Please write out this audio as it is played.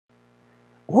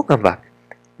Welcome back.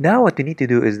 Now what we need to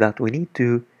do is that we need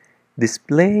to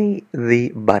display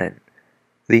the button,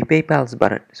 the PaPal's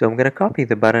button. So I'm going to copy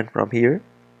the button from here.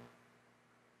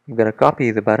 I'm going to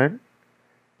copy the button,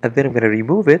 and then I'm going to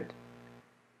remove it,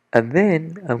 and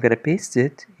then I'm going to paste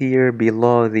it here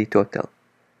below the total.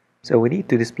 So we need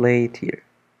to display it here.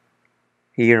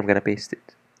 Here I'm going to paste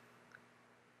it.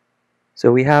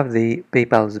 So we have the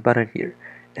PaPal's button here.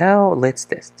 Now let's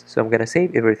test. So I'm going to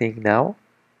save everything now.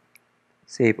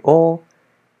 Save all.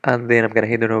 And then I'm going to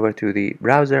head on over to the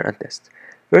browser and test.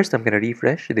 First I'm going to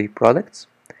refresh the products.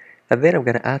 And then I'm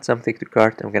going to add something to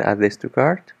cart. I'm going to add this to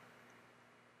cart.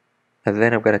 And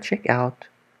then I'm going to check out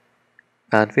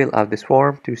and fill out this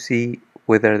form to see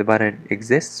whether the button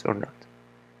exists or not.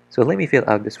 So let me fill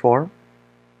out this form.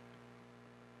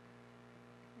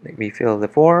 Let me fill the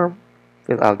form.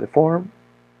 Fill out the form.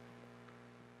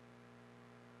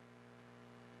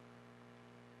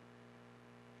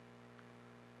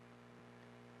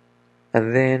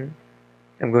 And then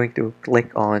I'm going to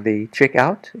click on the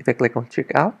checkout. If I click on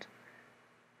checkout,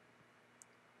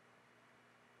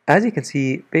 as you can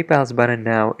see, PaPal's button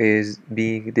now is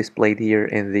being displayed here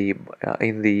in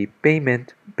the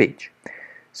payment page.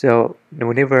 So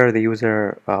whenever the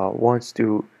user wants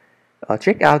to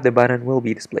check out, the button will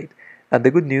be displayed. And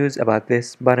the good news about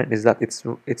this button is that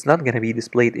it's not going to be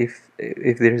displayed if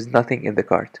there is nothing in the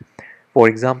cart. For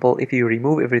example, if you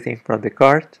remove everything from the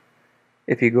cart,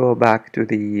 if you go back to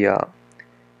the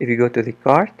if you go to the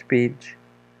cart page,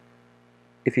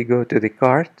 if you go to the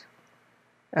cart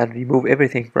and remove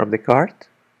everything from the cart,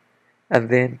 and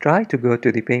then try to go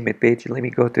to the payment page. Let me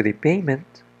go to the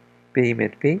payment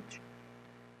page.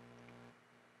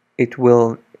 It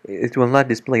will not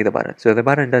display the button. So the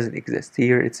button doesn't exist.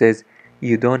 Here it says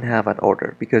you don't have an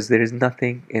order because there is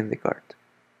nothing in the cart.